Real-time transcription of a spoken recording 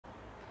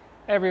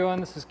Hey everyone,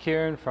 this is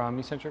Kieran from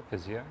MSK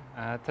Physio.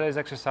 Today's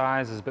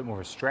exercise is a bit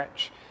more of a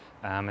stretch.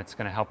 It's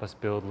going to help us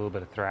build a little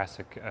bit of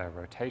thoracic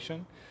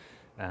rotation.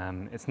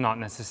 It's not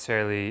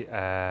necessarily,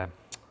 I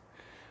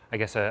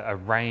guess, a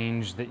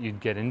range that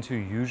you'd get into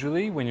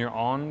usually when you're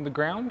on the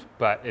ground,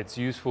 but it's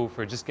useful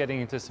for just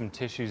getting into some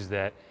tissues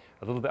that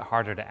are a little bit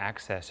harder to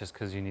access just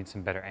because you need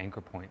some better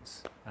anchor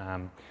points.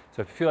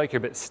 So if you feel like you're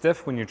a bit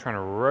stiff when you're trying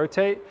to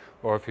rotate,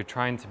 or if you're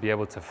trying to be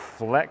able to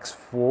flex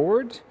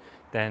forward,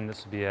 then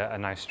this will be a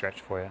nice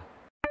stretch for you.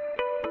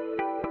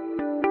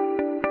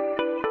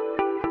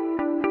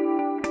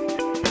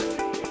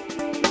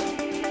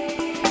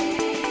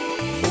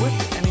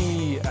 With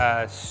any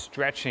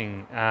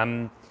stretching,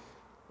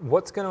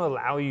 what's going to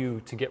allow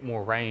you to get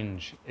more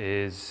range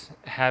is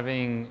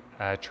having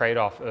a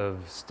trade-off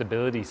of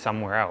stability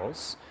somewhere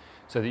else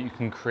so that you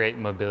can create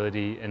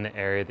mobility in the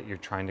area that you're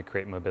trying to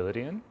create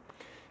mobility in.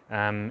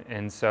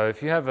 And so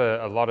if you have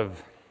a lot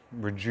of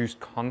reduced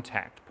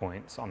contact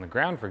points on the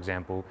ground, for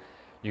example,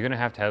 you're going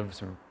to have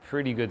some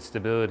pretty good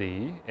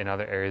stability in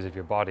other areas of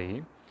your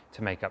body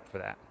to make up for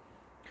that.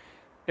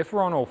 If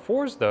we're on all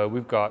fours though,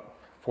 we've got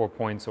 4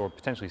 points or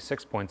potentially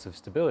 6 points of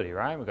stability,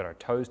 right? We've got our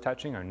toes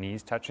touching, our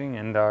knees touching,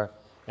 and our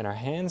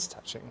hands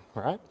touching,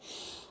 right?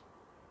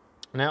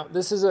 Now,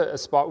 this is a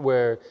spot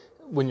where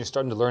when you're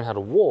starting to learn how to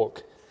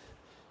walk,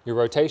 your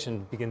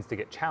rotation begins to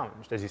get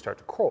challenged as you start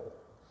to crawl.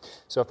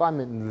 So if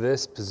I'm in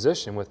this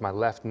position with my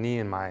left knee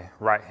and my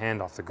right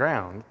hand off the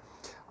ground,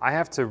 I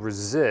have to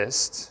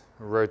resist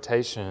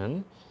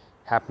rotation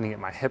happening at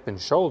my hip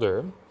and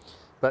shoulder.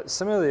 But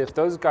similarly, if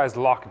those guys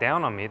lock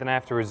down on me, then I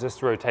have to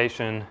resist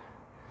rotation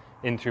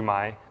in through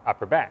my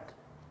upper back.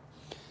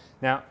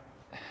 Now,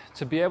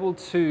 to be able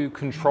to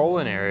control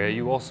an area,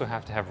 you also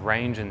have to have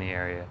range in the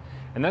area.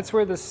 And that's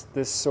where this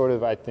sort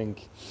of, I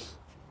think,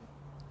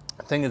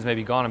 thing has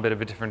maybe gone a bit of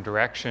a different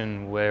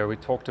direction, where we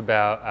talked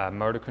about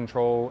motor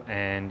control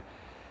and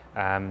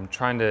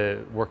trying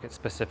to work at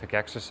specific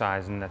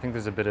exercise, and I think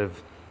there's a bit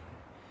of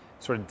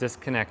sort of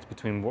disconnect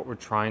between what we're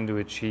trying to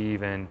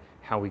achieve and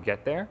how we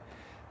get there.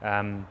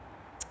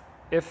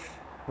 If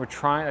we're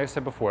trying, like I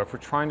said before, if we're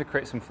trying to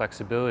create some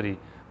flexibility,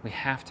 we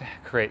have to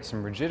create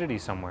some rigidity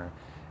somewhere,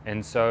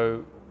 and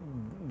so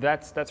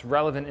that's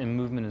relevant in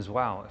movement as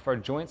well. If our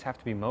joints have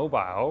to be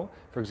mobile,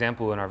 for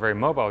example, in our very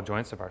mobile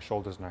joints of our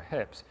shoulders and our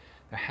hips,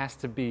 there has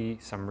to be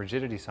some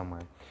rigidity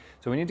somewhere.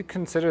 So we need to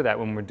consider that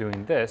when we're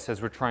doing this,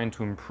 as we're trying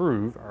to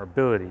improve our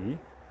ability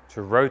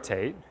to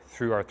rotate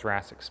through our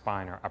thoracic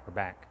spine, our upper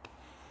back.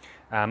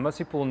 Most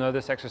people will know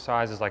this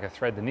exercise is like a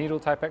thread the needle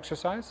type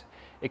exercise.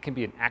 It can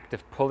be an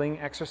active pulling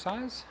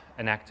exercise,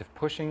 an active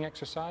pushing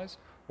exercise,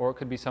 or it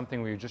could be something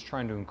where you're just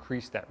trying to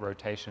increase that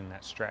rotation,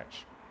 that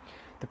stretch.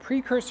 The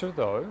precursor,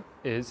 though,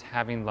 is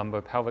having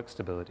lumbopelvic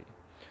stability.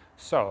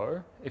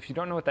 So, if you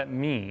don't know what that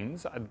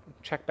means, I'd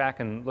check back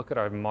and look at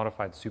our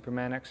modified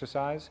Superman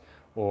exercise,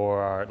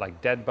 or our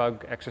like dead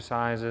bug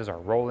exercises, our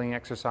rolling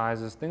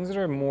exercises, things that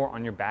are more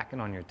on your back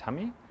and on your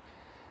tummy.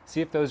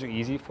 See if those are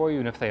easy for you,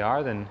 and if they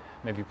are, then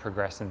maybe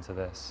progress into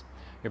this.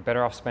 You're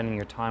better off spending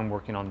your time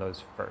working on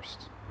those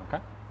first,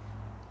 okay?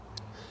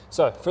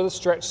 So, for the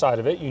stretch side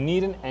of it, you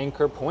need an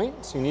anchor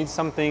point. So you need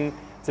something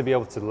to be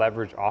able to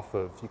leverage off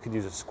of. You could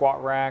use a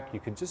squat rack, you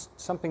could just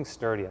something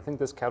sturdy. I think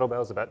this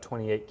kettlebell is about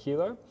 28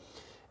 kilo.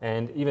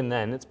 And even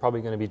then, it's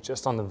probably going to be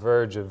just on the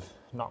verge of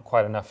not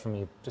quite enough for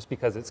me, just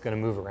because it's going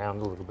to move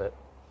around a little bit.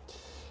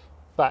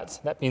 But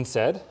that being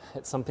said,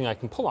 it's something I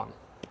can pull on.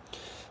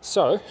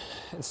 So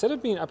instead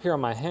of being up here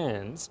on my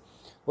hands,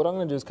 what I'm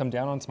going to do is come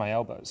down onto my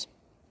elbows.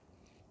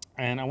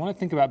 And I want to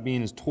think about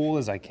being as tall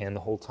as I can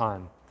the whole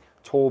time.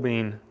 Tall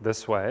being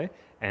this way,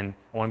 and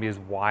I want to be as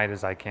wide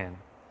as I can.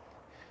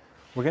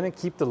 We're going to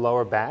keep the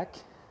lower back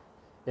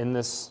in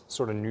this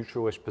sort of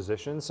neutral-ish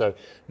position, so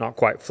not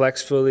quite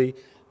flexed fully,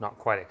 not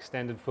quite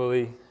extended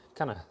fully,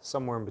 kind of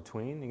somewhere in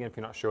between. Again, if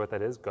you're not sure what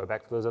that is, go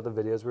back to those other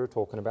videos we were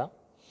talking about.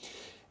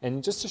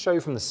 And just to show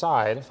you from the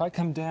side, if I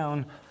come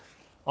down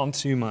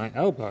onto my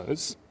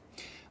elbows,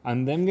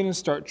 I'm then going to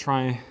start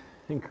trying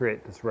and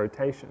create this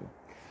rotation.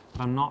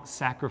 But I'm not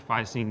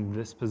sacrificing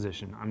this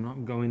position. I'm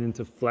not going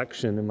into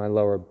flexion in my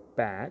lower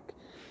back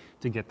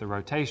to get the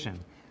rotation,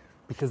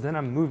 because then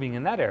I'm moving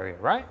in that area,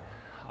 right?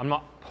 I'm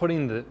not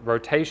putting the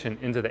rotation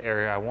into the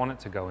area I want it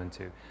to go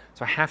into.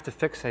 So I have to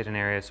fixate an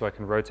area so I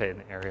can rotate in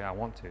the area I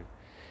want to.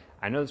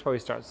 I know this probably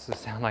starts to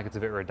sound like it's a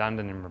bit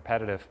redundant and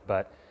repetitive,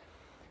 but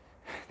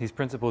these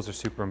principles are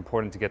super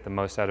important to get the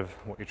most out of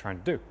what you're trying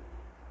to do.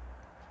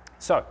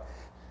 So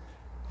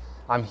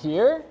I'm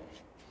here,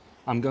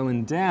 I'm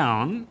going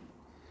down,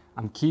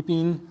 I'm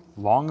keeping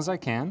long as I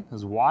can,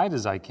 as wide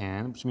as I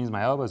can, which means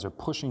my elbows are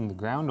pushing the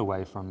ground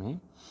away from me.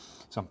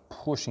 So I'm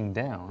pushing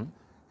down.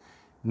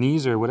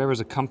 Knees are whatever's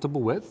a comfortable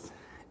width,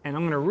 and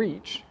I'm going to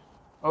reach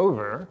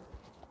over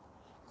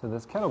to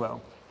this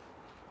kettlebell.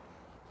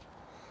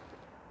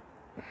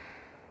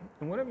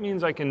 And what it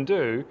means I can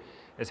do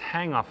is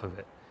hang off of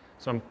it.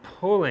 So I'm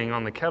pulling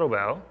on the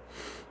kettlebell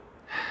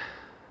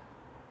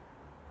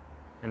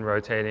and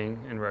rotating,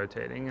 and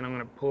I'm going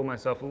to pull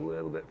myself a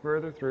little bit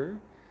further through.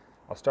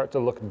 I'll start to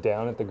look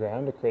down at the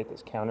ground to create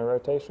this counter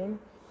rotation.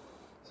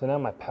 So now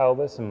my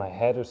pelvis and my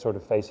head are sort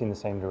of facing the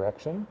same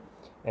direction,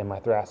 and my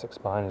thoracic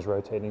spine is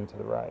rotating to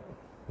the right.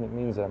 And it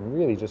means that I'm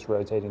really just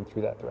rotating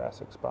through that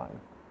thoracic spine.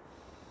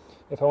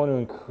 If I want to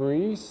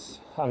increase,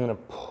 I'm going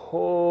to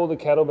pull the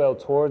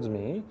kettlebell towards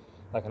me,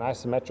 like an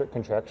isometric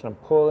contraction. I'm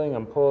pulling,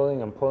 I'm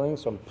pulling, I'm pulling,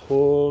 so I'm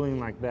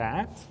pulling like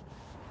that.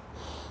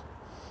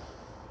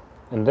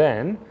 And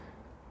then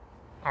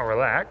I'll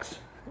relax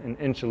and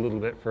inch a little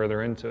bit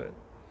further into it.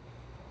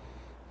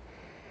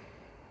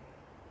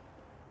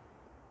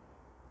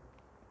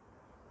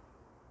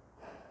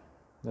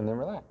 And then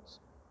relax,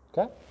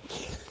 okay?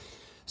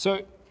 So,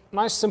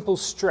 nice simple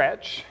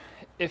stretch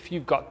if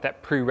you've got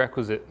that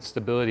prerequisite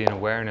stability and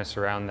awareness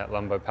around that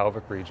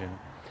lumbopelvic region.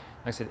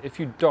 Like I said, if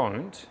you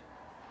don't,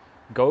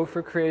 go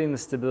for creating the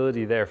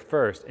stability there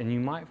first, and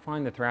you might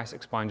find the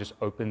thoracic spine just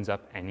opens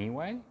up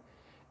anyway.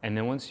 And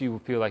then once you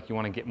feel like you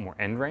want to get more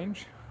end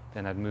range,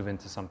 then I'd move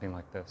into something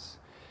like this.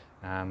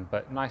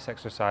 But nice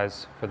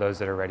exercise for those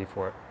that are ready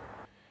for it.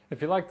 If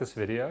you like this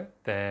video,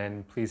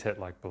 then please hit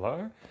like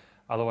below.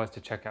 Otherwise,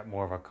 to check out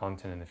more of our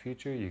content in the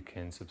future, you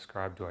can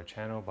subscribe to our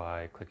channel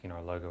by clicking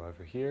our logo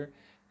over here.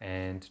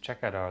 And to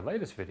check out our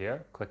latest video,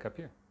 click up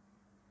here.